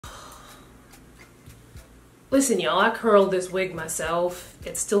Listen, y'all, I curled this wig myself.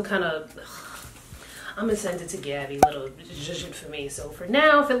 It's still kind of, I'm gonna send it to Gabby, little zhuzh it for me. So for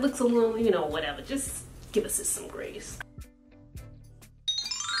now, if it looks a little, you know, whatever, just give us some grace.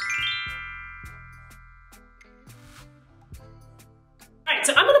 Alright,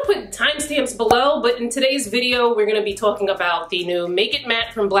 so I'm gonna put timestamps below, but in today's video, we're gonna be talking about the new Make It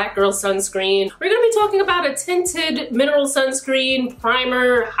Matte from Girl Sunscreen. We're gonna be talking about a tinted mineral sunscreen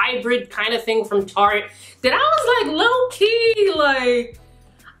primer hybrid kind of thing from Tarte that I was like low-key, like,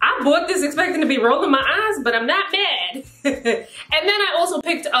 I bought this expecting to be rolling my eyes, but I'm not mad. And then I also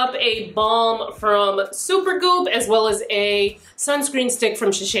picked up a balm from Supergoop as well as a sunscreen stick from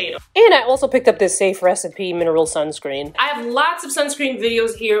Shiseido. And I also picked up this Safe Recipe mineral sunscreen. I have lots of sunscreen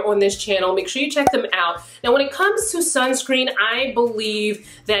videos here on this channel. Make sure you check them out. Now when it comes to sunscreen, I believe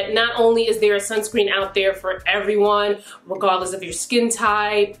that not only is there a sunscreen out there for everyone, regardless of your skin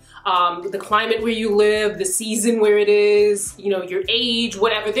type, the climate where you live, the season where it is, you know, your age,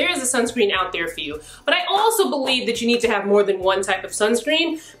 whatever, there is a sunscreen out there for you. But I also believe that you need to have more than one type of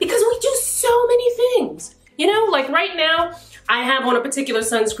sunscreen because we do so many things. You know, like right now, I have on a particular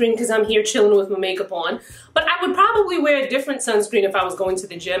sunscreen because I'm here chilling with my makeup on, but I would probably wear a different sunscreen if I was going to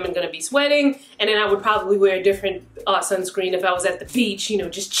the gym and gonna be sweating, and then I would probably wear a different sunscreen if I was at the beach, you know,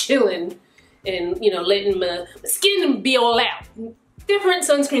 just chilling and, you know, letting my skin be all out. Different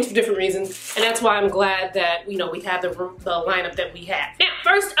sunscreens for different reasons, and that's why I'm glad that, you know, we have the lineup that we have. Now,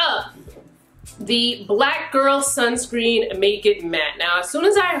 first up, the Girl Sunscreen Make It Matte. Now, as soon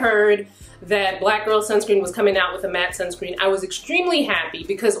as I heard that Girl Sunscreen was coming out with a matte sunscreen, I was extremely happy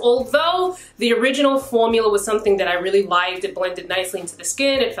because although the original formula was something that I really liked, it blended nicely into the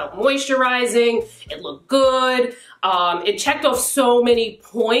skin, it felt moisturizing, it looked good, it checked off so many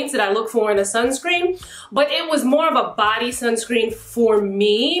points that I look for in a sunscreen, but it was more of a body sunscreen for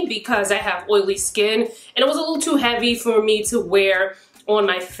me because I have oily skin, and it was a little too heavy for me to wear on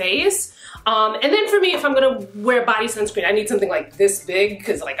my face. And then for me, if I'm gonna wear body sunscreen, I need something like this big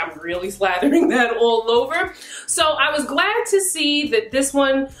because like I'm really slathering that all over. So I was glad to see that this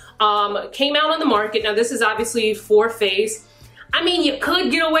one came out on the market. Now this is obviously for face. I mean, you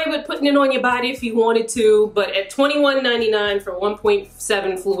could get away with putting it on your body if you wanted to, but at $21.99 for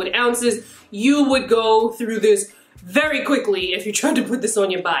 1.7 fluid ounces, you would go through this very quickly if you tried to put this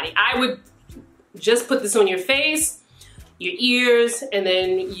on your body. I would just put this on your face, your ears, and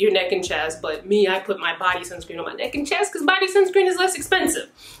then your neck and chest. But me, I put my body sunscreen on my neck and chest because body sunscreen is less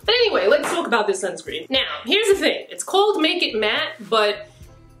expensive. But anyway, let's talk about this sunscreen. Now, here's the thing. It's called Make It Matte, but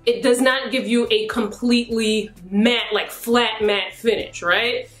it does not give you a completely matte, like flat matte finish,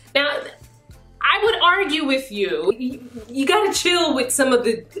 right? Now, I would argue with you, you gotta chill with some of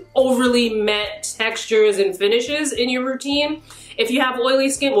the overly matte textures and finishes in your routine. If you have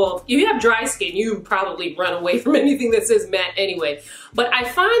oily skin, well, if you have dry skin, you probably run away from anything that says matte anyway. But I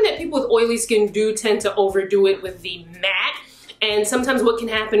find that people with oily skin do tend to overdo it with the matte. And sometimes what can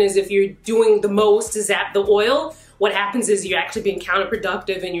happen is if you're doing the most to zap the oil, what happens is you're actually being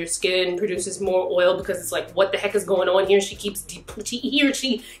counterproductive and your skin produces more oil because it's like, what the heck is going on here? She keeps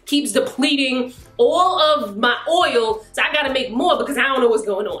depleting all of my oil, so I gotta make more because I don't know what's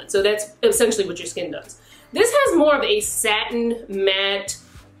going on. So that's essentially what your skin does. This has more of a satin, matte,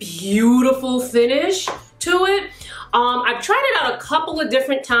 beautiful finish to it. I've tried it out a couple of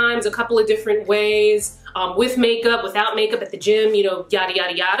different times, a couple of different ways, with makeup, without makeup, at the gym, you know, yada,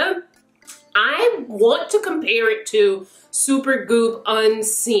 yada, yada. I want to compare it to Supergoop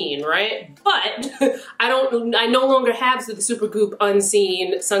Unseen, right? But I no longer have the Supergoop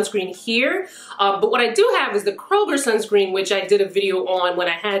Unseen sunscreen here. But what I do have is the Kroger sunscreen, which I did a video on when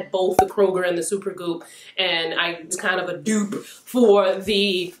I had both the Kroger and the Supergoop, and I was kind of a dupe for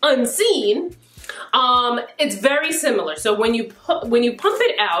the Unseen. It's very similar. So when you pump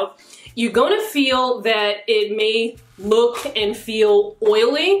it out, you're gonna feel that it may look and feel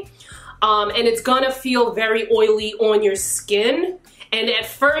oily. And it's gonna feel very oily on your skin. And at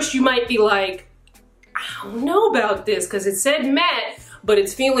first you might be like, I don't know about this because it said matte, but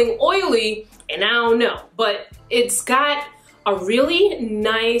it's feeling oily and I don't know. But it's got a really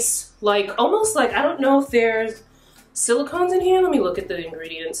nice, like almost like, I don't know if there's silicones in here. Let me look at the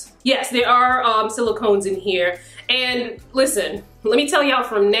ingredients. Yes, there are silicones in here. And listen, let me tell y'all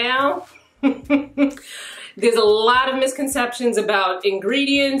from now, there's a lot of misconceptions about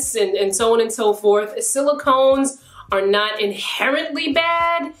ingredients and so on and so forth. Silicones are not inherently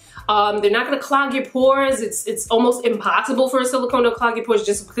bad. They're not gonna clog your pores. It's almost impossible for a silicone to clog your pores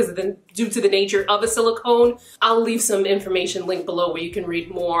just because of due to the nature of a silicone. I'll leave some information linked below where you can read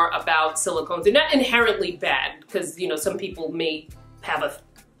more about silicones. They're not inherently bad because, you know, some people may have a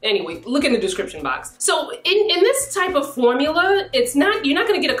Anyway, look in the description box. So in this type of formula, you're not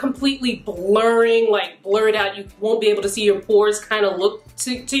gonna get a completely blurring, like blurred out, you won't be able to see your pores kind of look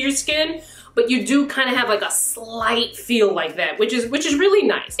to your skin, but you do kind of have like a slight feel like that, which is really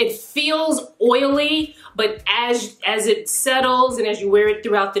nice. It feels oily, but as it settles and as you wear it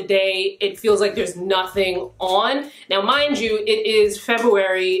throughout the day, it feels like there's nothing on. Now, mind you, it is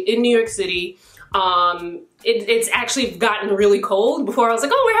February in New York City. It's actually gotten really cold. Before I was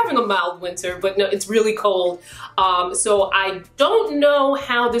like, oh, we're having a mild winter, but no, it's really cold. So I don't know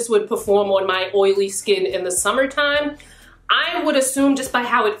how this would perform on my oily skin in the summertime. I would assume just by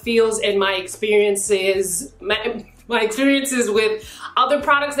how it feels and my experiences with other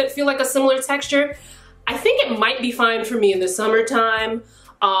products that feel like a similar texture, I think it might be fine for me in the summertime.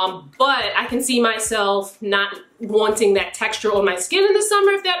 But I can see myself not wanting that texture on my skin in the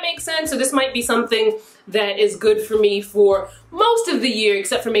summer, if that makes sense. So this might be something that is good for me for most of the year,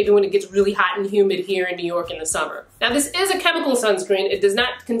 except for maybe when it gets really hot and humid here in New York in the summer. Now, this is a chemical sunscreen. It does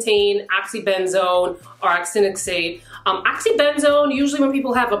not contain oxybenzone or oxynicsate. Oxybenzone, usually when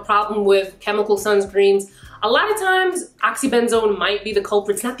people have a problem with chemical sunscreens, a lot of times oxybenzone might be the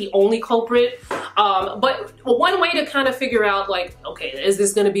culprit. It's not the only culprit, but one way to kind of figure out, like, okay, is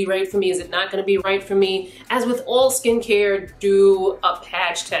this gonna be right for me? Is it not gonna be right for me? As with all skincare, do a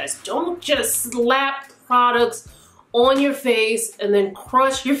patch test. Don't just slap products on your face and then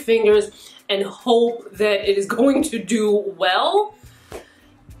crush your fingers and hope that it is going to do well.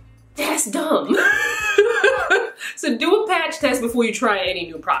 That's dumb. So do a patch test before you try any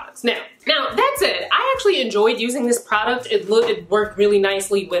new products. Now that said, I actually enjoyed using this product. It worked really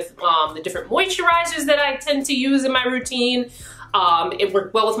nicely with the different moisturizers that I tend to use in my routine. It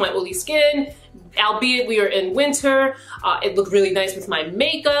worked well with my oily skin, albeit we are in winter. It looked really nice with my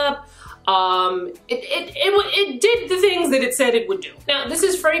makeup. It did the things that it said it would do. Now, this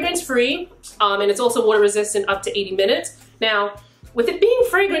is fragrance free, and it's also water resistant up to 80 minutes. Now, with it being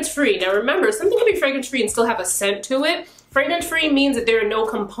fragrance free, now remember, something can be fragrance free and still have a scent to it. Fragrance free means that there are no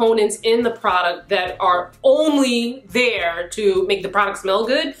components in the product that are only there to make the product smell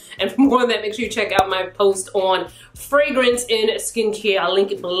good. And for more on that, make sure you check out my post on fragrance in skincare. I'll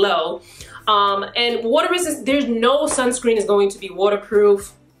link it below. And water resistant, there's no sunscreen is going to be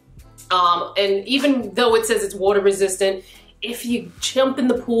waterproof. And even though it says it's water resistant, if you jump in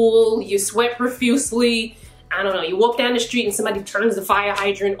the pool, you sweat profusely, I don't know, you walk down the street and somebody turns the fire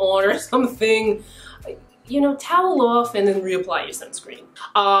hydrant on or something, you know, towel off and then reapply your sunscreen.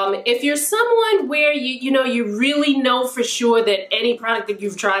 If you're someone where you really know for sure that any product that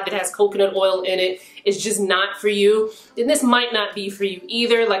you've tried that has coconut oil in it is just not for you, then this might not be for you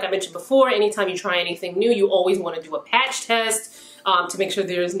either. Like I mentioned before, anytime you try anything new, you always want to do a patch test to make sure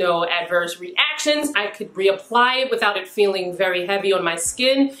there's no adverse reactions. I could reapply it without it feeling very heavy on my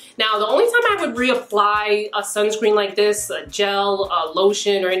skin. Now, the only time I would reapply a sunscreen like this, a gel, a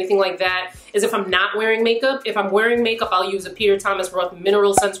lotion, or anything like that, is if I'm not wearing makeup. If I'm wearing makeup, I'll use a Peter Thomas Roth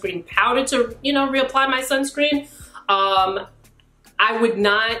Mineral Sunscreen Powder to, reapply my sunscreen. I would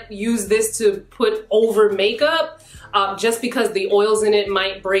not use this to put over makeup. Just because the oils in it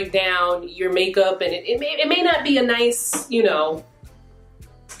might break down your makeup, and it may not be a nice,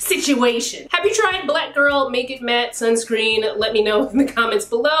 situation. Have you tried Black Girl Make It Matte Sunscreen? Let me know in the comments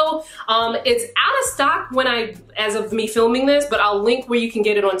below. It's out of stock as of me filming this, but I'll link where you can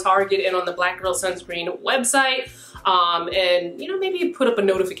get it on Target and on the Black Girl Sunscreen website. And maybe put up a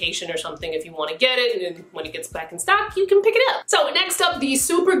notification or something if you want to get it, and then when it gets back in stock, you can pick it up. So next up, the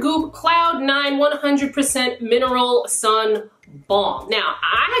Supergoop Cloud 9 100% Mineral Sun Balm. Now,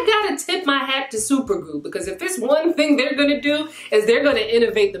 I gotta tip my hat to Supergoop, because if there's one thing they're gonna do is they're gonna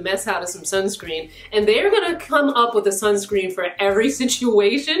innovate the mess out of some sunscreen, and they're gonna come up with a sunscreen for every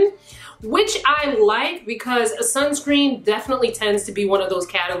situation, which I like, because a sunscreen definitely tends to be one of those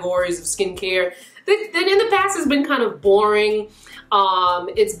categories of skincare that in the past has been kind of boring.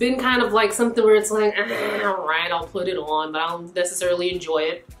 It's been kind of like something where it's like, all right, I'll put it on, but I don't necessarily enjoy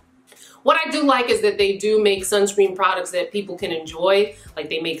it. What I do like is that they do make sunscreen products that people can enjoy. Like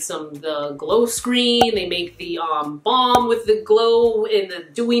they make the glow screen, they make the balm with the glow and the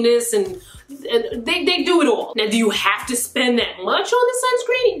dewiness, and they do it all. Now, do you have to spend that much on the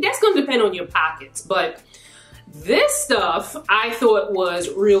sunscreen? That's gonna depend on your pockets, but this stuff I thought was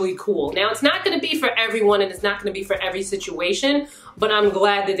really cool. Now, it's not gonna be for everyone and it's not gonna be for every situation, but I'm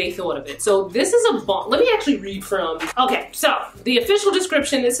glad that they thought of it. So this is a balm. Let me actually read from, okay, so the official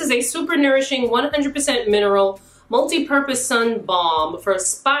description, this is a super nourishing 100% mineral multi-purpose sun balm for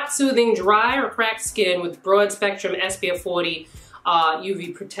spot soothing dry or cracked skin with broad spectrum SPF 40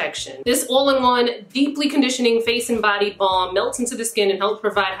 UV protection. This all-in-one deeply conditioning face and body balm melts into the skin and helps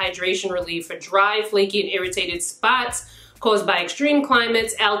provide hydration relief for dry, flaky, and irritated spots caused by extreme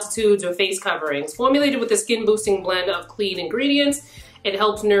climates, altitudes, or face coverings. Formulated with a skin-boosting blend of clean ingredients, it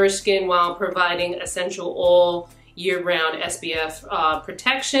helps nourish skin while providing essential all year-round SPF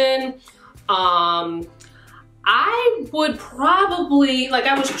protection. I would probably, like,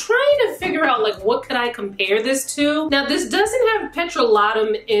 I was trying to figure out, like, what could I compare this to? Now, this doesn't have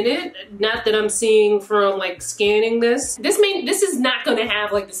petrolatum in it, not that I'm seeing from, like, scanning this. This is not gonna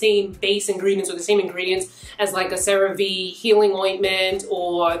have, like, the same base ingredients or the same ingredients as, like, a CeraVe healing ointment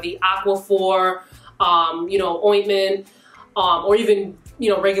or the Aquaphor, you know, ointment, or even,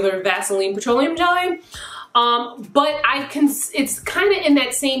 you know, regular Vaseline petroleum jelly. But it's kind of in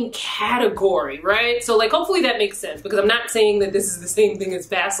that same category, right? So, like, hopefully that makes sense, because I'm not saying that this is the same thing as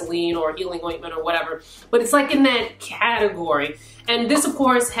Vaseline or healing ointment or whatever, but it's like in that category. And this, of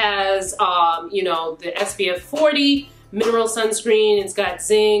course, has, you know, the SPF 40 mineral sunscreen. It's got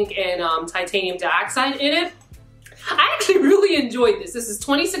zinc and titanium dioxide in it. I actually really enjoyed this. This is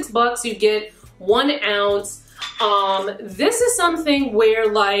 26 bucks. You get 1 ounce. This is something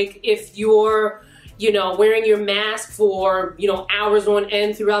where, like, if you're, you know, wearing your mask for, you know, hours on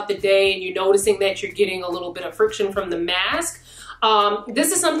end throughout the day and you're noticing that you're getting a little bit of friction from the mask,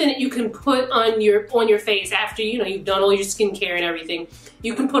 this is something that you can put on your face after, you know, you've done all your skincare and everything.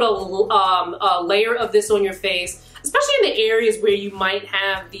 You can put a layer of this on your face, especially in the areas where you might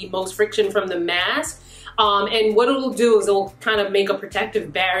have the most friction from the mask. And what it'll do is it'll kind of make a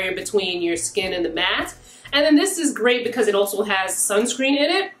protective barrier between your skin and the mask. And then this is great because it also has sunscreen in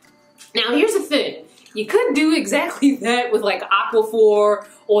it. Now, here's the thing. You could do exactly that with, like, Aquaphor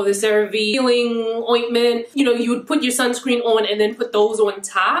or the CeraVe healing ointment. You know, you would put your sunscreen on and then put those on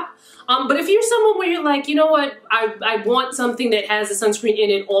top. But if you're someone where you're like, you know what, I want something that has a sunscreen in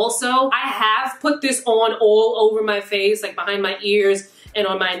it also, I have put this on all over my face, like behind my ears and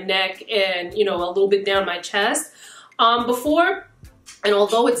on my neck and, you know, a little bit down my chest before. And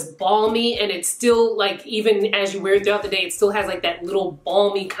although it's balmy and it's still, like, even as you wear it throughout the day, it still has, like, that little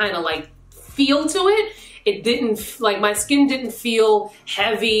balmy kind of, like, feel to it. It didn't, like, my skin didn't feel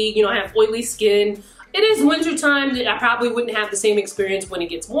heavy. You know, I have oily skin. It is winter time. I probably wouldn't have the same experience when it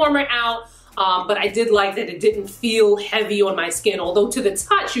gets warmer out. But I did like that it didn't feel heavy on my skin. Although to the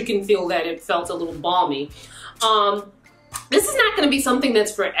touch, you can feel that it felt a little balmy. This is not going to be something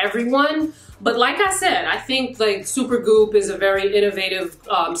that's for everyone. But like I said, I think, like, Supergoop is a very innovative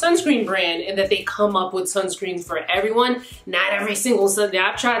sunscreen brand in that they come up with sunscreens for everyone. Not every single sun.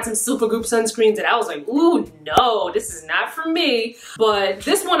 I've tried some Supergoop sunscreens and I was like, ooh, no, this is not for me. But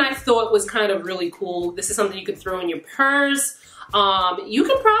this one I thought was kind of really cool. This is something you could throw in your purse. You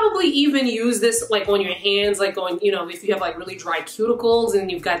can probably even use this, like, on your hands, like on, you know, if you have, like, really dry cuticles and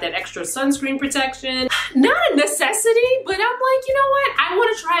you've got that extra sunscreen protection. Not a necessity, but I'm like, you know what? I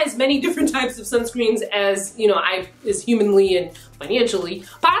want to try as many different types of sunscreens as, you know, is humanly and financially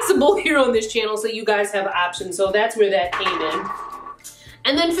possible here on this channel, so you guys have options. So that's where that came in.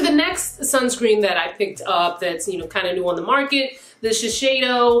 And then for the next sunscreen that I picked up that's, you know, kind of new on the market, the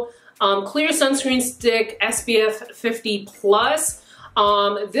Shiseido Clear Sunscreen Stick SPF 50 Plus.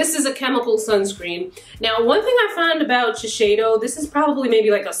 This is a chemical sunscreen. Now, one thing I found about Shiseido, this is probably maybe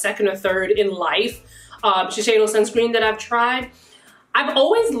like a second or third in life Shiseido sunscreen that I've tried.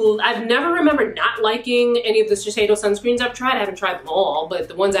 I've never remembered not liking any of the Shiseido sunscreens I've tried. I haven't tried them all, but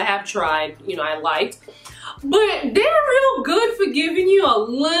the ones I have tried, you know, I liked. But they're real good for giving you a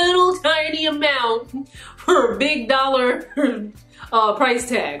little tiny amount for a big dollar price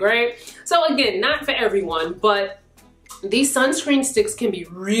tag, right? So again, not for everyone, but these sunscreen sticks can be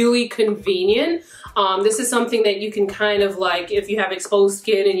really convenient. This is something that you can kind of, like, if you have exposed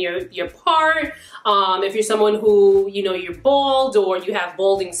skin in your part, if you're someone who, you know, you're bald or you have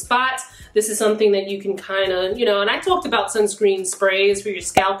balding spots, this is something that you can kind of, you know, and I talked about sunscreen sprays for your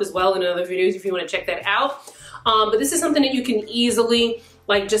scalp as well in other videos if you want to check that out. But this is something that you can easily,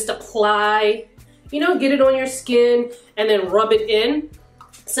 like, just apply, you know, get it on your skin and then rub it in.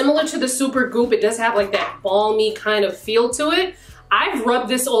 Similar to the Supergoop, it does have, like, that balmy kind of feel to it. I've rubbed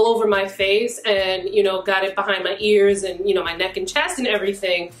this all over my face and, you know, got it behind my ears and, you know, my neck and chest and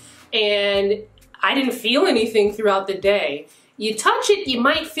everything. And I didn't feel anything throughout the day. You touch it, you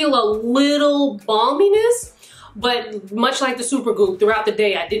might feel a little balminess, but much like the Supergoop, throughout the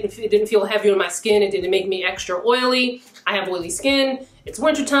day, it didn't feel heavy on my skin. It didn't make me extra oily. I have oily skin. It's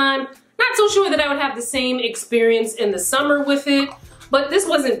wintertime. Not so sure that I would have the same experience in the summer with it, but this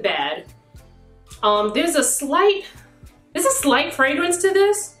wasn't bad. There's a slight fragrance to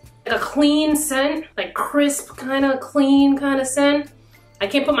this. a clean scent, like crisp, kind of clean kind of scent. I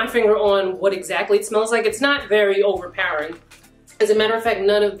can't put my finger on what exactly it smells like. It's not very overpowering. As a matter of fact,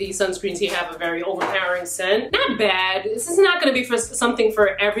 none of these sunscreens here have a very overpowering scent. Not bad. This is not going to be for something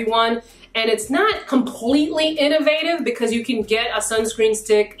for everyone. And it's not completely innovative because you can get a sunscreen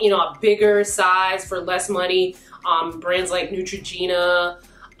stick, you know, a bigger size for less money. Brands like Neutrogena,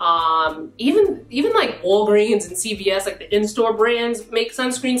 even like Walgreens and CVS, like the in-store brands, make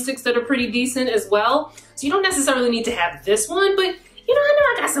sunscreen sticks that are pretty decent as well. So you don't necessarily need to have this one, but you know, I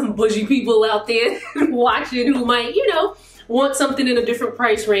know I got some bougie people out there watching who might, you know, want something in a different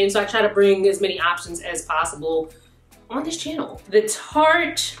price range. So I try to bring as many options as possible on this channel. The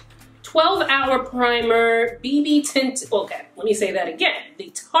Tarte 12-hour primer BB tint. Okay, let me say that again.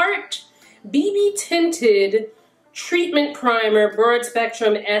 The Tarte BB tinted treatment primer, broad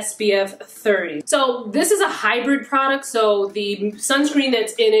spectrum, SPF 30. So this is a hybrid product. So the sunscreen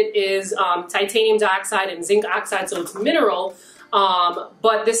that's in it is titanium dioxide and zinc oxide, so it's mineral.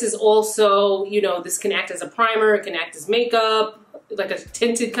 But this is also, you know, this can act as a primer, it can act as makeup, like a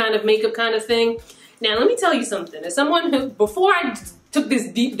tinted kind of makeup kind of thing. Now, let me tell you something. As someone who, before I took this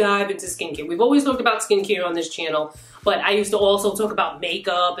deep dive into skincare, we've always talked about skincare on this channel, but I used to also talk about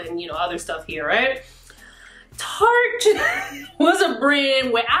makeup and, you know, other stuff here, right? Tarte was a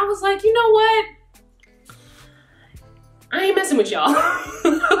brand where I was like, you know what? I ain't messing with y'all.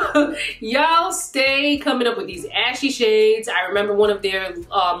 Y'all stay coming up with these ashy shades. I remember one of their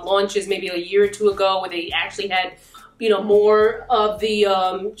launches maybe a year or two ago where they actually had, you know, more of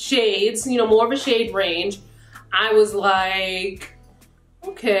the shades, you know, more of a shade range. I was like,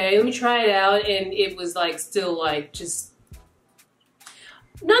 okay, let me try it out. And it was like, still like, just,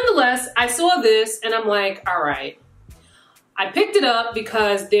 nonetheless, I saw this and I'm like, all right. I picked it up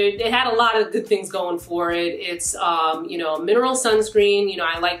because it had a lot of good things going for it. It's, you know, mineral sunscreen. You know,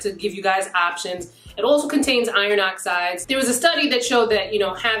 I like to give you guys options. It also contains iron oxides. There was a study that showed that, you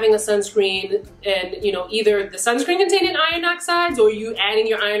know, having a sunscreen and, you know, either the sunscreen containing iron oxides or you adding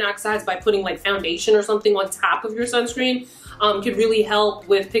your iron oxides by putting like foundation or something on top of your sunscreen could really help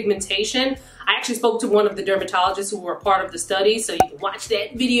with pigmentation. I actually spoke to one of the dermatologists who were a part of the study, so you can watch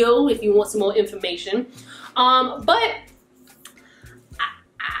that video if you want some more information. But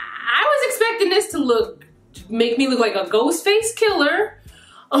I was expecting this to make me look like a ghost face killer.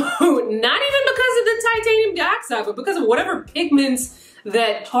 Not even because of the titanium dioxide, but because of whatever pigments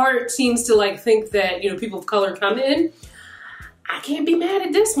that Tarte seems to like think that, you know, people of color come in. I can't be mad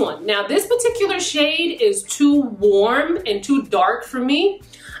at this one. Now, this particular shade is too warm and too dark for me.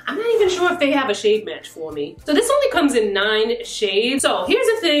 I'm not even sure if they have a shade match for me. So this only comes in 9 shades. So here's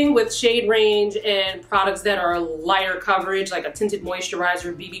the thing with shade range and products that are lighter coverage, like a tinted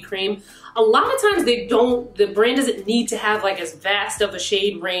moisturizer, BB cream. A lot of times the brand doesn't need to have like as vast of a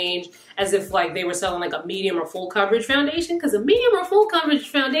shade range as if like they were selling like a medium or full coverage foundation. Because a medium or full coverage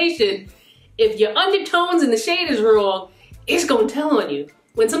foundation, if your undertones and the shade is wrong, it's gonna tell on you.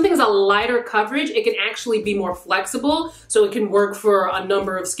 When something's a lighter coverage, it can actually be more flexible, so it can work for a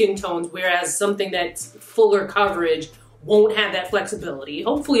number of skin tones, whereas something that's fuller coverage won't have that flexibility.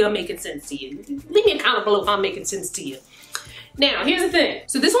 Hopefully I'm making sense to you. Leave me a comment below if I'm making sense to you. Now, here's the thing.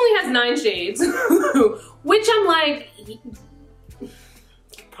 So this only has 9 shades, which I'm like,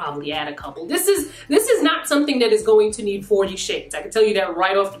 probably add a couple. This is not something that is going to need 40 shades. I can tell you that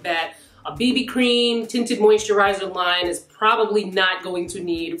right off the bat. A BB cream tinted moisturizer line is probably not going to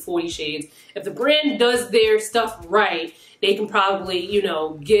need 40 shades. If the brand does their stuff right, they can probably, you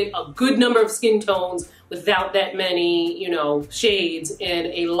know, get a good number of skin tones without that many, you know, shades in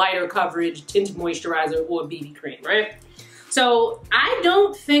a lighter coverage tinted moisturizer or BB cream, right? So I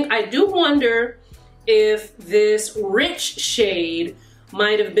do wonder if this rich shade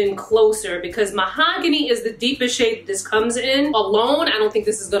might have been closer, because Mahogany is the deepest shade this comes in. Alone, I don't think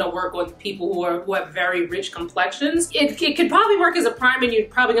this is gonna work on people who have very rich complexions. It could probably work as a primer, and you're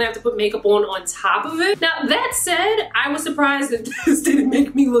probably gonna have to put makeup on top of it. Now, that said, I was surprised that this didn't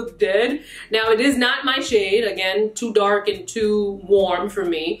make me look dead. Now, it is not my shade. Again, too dark and too warm for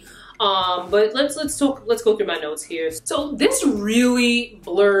me. But let's go through my notes here. So this really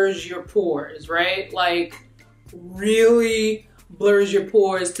blurs your pores, right? Like, really blurs your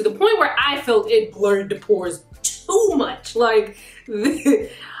pores to the point where I felt it blurred the pores too much. Like, there's a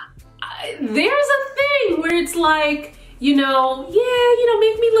thing where it's like, you know, yeah, you know,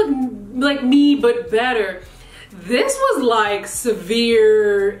 make me look like me but better. This was like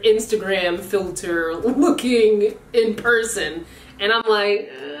severe Instagram filter looking in person, and I'm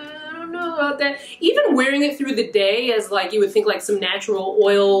like, I don't know about that. Even wearing it through the day, as like you would think like some natural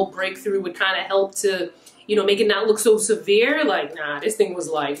oil breakthrough would kind of help to, you know, make it not look so severe. Like, nah, this thing was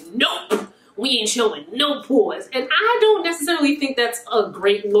like, nope, we ain't showing no pores. And I don't necessarily think that's a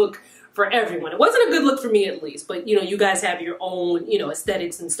great look for everyone. It wasn't a good look for me, at least, but you know, you guys have your own, you know,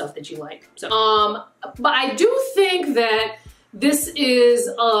 aesthetics and stuff that you like. So, but I do think that this is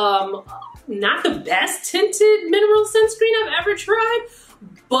not the best tinted mineral sunscreen I've ever tried,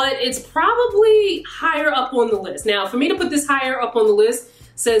 but it's probably higher up on the list. Now, for me to put this higher up on the list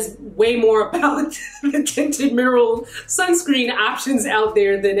says way more about the tinted mineral sunscreen options out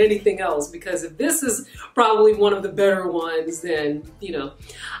there than anything else, because if this is probably one of the better ones, then, you know,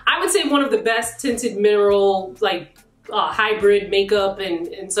 I would say one of the best tinted mineral, like, hybrid makeup and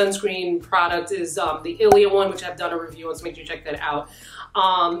sunscreen product is the Ilia one, which I've done a review on, so make sure you check that out.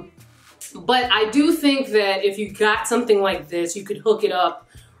 But I do think that if you got something like this, you could hook it up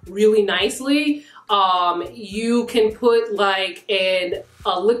really nicely. You can put like a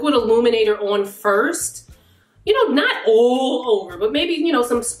liquid illuminator on first, you know, not all over, but maybe, you know,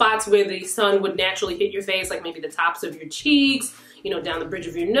 some spots where the sun would naturally hit your face, like maybe the tops of your cheeks, you know, down the bridge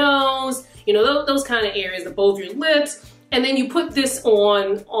of your nose, you know, those kind of areas, above your lips. And then you put this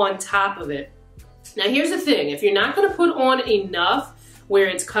on top of it. Now, here's the thing. If you're not going to put on enough where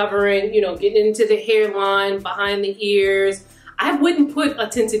it's covering, you know, getting into the hairline, behind the ears, I wouldn't put a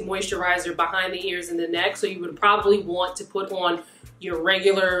tinted moisturizer behind the ears and the neck, so you would probably want to put on your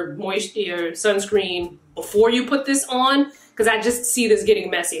regular your sunscreen before you put this on, because I just see this getting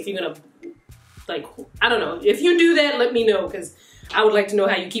messy. If you're gonna, like, I don't know. If you do that, let me know, because I would like to know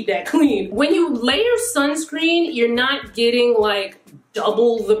how you keep that clean. When you layer sunscreen, you're not getting like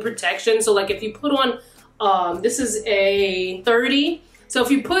double the protection. So like if you put on, this is a 30, so if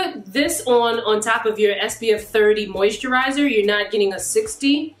you put this on top of your SPF 30 moisturizer, you're not getting a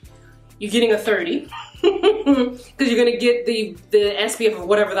 60, you're getting a 30. Because you're gonna get the SPF of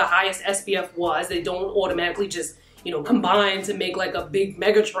whatever the highest SPF was. They don't automatically just, you know, combine to make like a big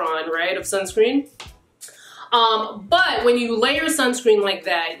Megatron, right, of sunscreen. But when you layer sunscreen like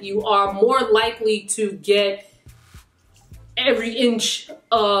that, you are more likely to get every inch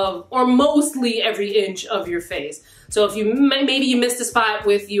of, or mostly every inch of your face. So if you, maybe you missed a spot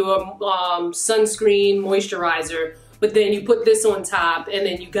with your sunscreen moisturizer, but then you put this on top and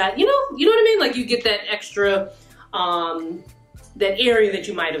then you got, you know what I mean? Like you get that extra, that area that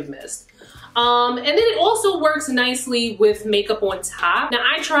you might have missed. And then it also works nicely with makeup on top. Now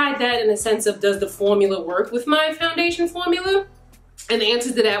I tried that in the sense of, does the formula work with my foundation formula? And the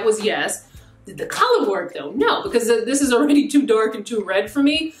answer to that was yes. Did the color work though? No, because this is already too dark and too red for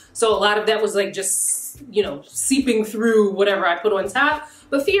me. So a lot of that was like just, you know, seeping through whatever I put on top.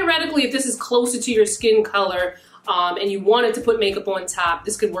 But theoretically, if this is closer to your skin color, and you wanted to put makeup on top,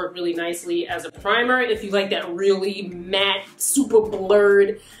 this could work really nicely as a primer. If you like that really matte, super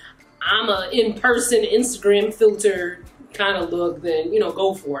blurred, I'm a in-person Instagram filter kind of look, then, you know,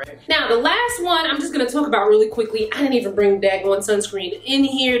 go for it. Now, the last one I'm just going to talk about really quickly. I didn't even bring daggone sunscreen in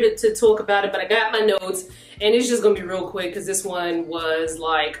here to talk about it, but I got my notes, and it's just going to be real quick because this one was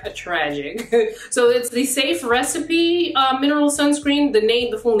like a tragic. So it's the Safe Recipe mineral sunscreen.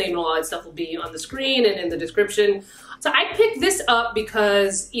 The full name and all that stuff will be on the screen and in the description. So I picked this up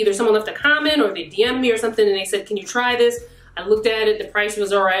because either someone left a comment or they DM'd me or something and they said, can you try this? I looked at it, the price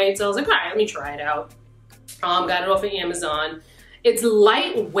was all right, so I was like, all right, let me try it out. Got it off of Amazon. It's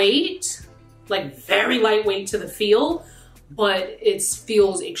lightweight, like very lightweight to the feel, but it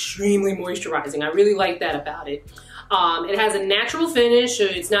feels extremely moisturizing. I really like that about it. It has a natural finish, so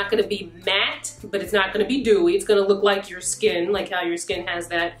it's not gonna be matte, but it's not gonna be dewy. It's gonna look like your skin, like how your skin has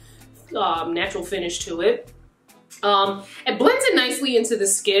that natural finish to it. It blends it nicely into the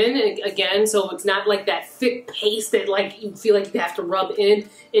skin again, so it's not like that thick paste that like you feel like you have to rub in.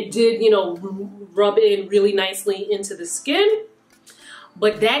 It did, you know, rub in really nicely into the skin,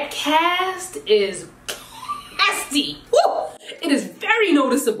 but that cast is nasty. Woo! It is very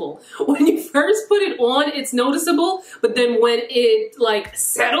noticeable. When you first put it on, it's noticeable, but then when it like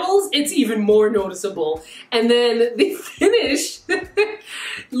settles, it's even more noticeable. And then the finish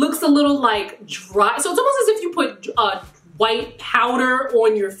looks a little like dry. So it's almost as if you put white powder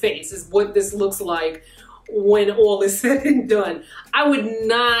on your face is what this looks like when all is said and done. I would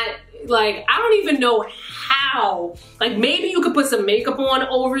not, like, I don't even know how. Like, maybe you could put some makeup on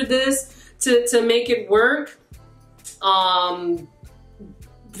over this to make it work.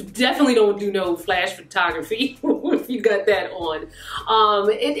 Definitely don't do no flash photography if you got that on.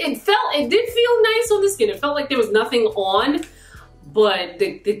 It did feel nice on the skin. It felt like there was nothing on, but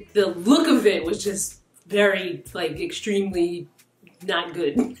the look of it was just very, like, extremely not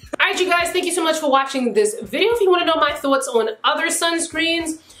good. All right, you guys, thank you so much for watching this video. If you want to know my thoughts on other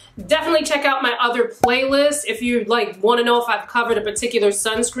sunscreens, definitely check out my other playlist. If you want to know if I've covered a particular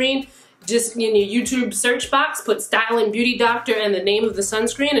sunscreen, just in your YouTube search box, put Style and Beauty Doctor and the name of the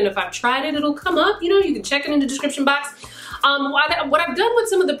sunscreen, and if I've tried it, it'll come up. You know, you can check it in the description box. What I've done with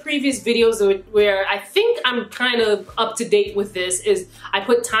some of the previous videos where I think I'm kind of up to date with this is I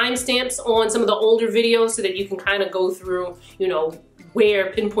put timestamps on some of the older videos so that you can kind of go through, you know,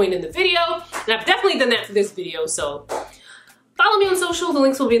 where pinpoint in the video. And I've definitely done that for this video, so follow me on social. The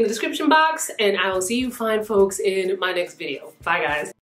links will be in the description box, and I will see you fine folks in my next video. Bye, guys.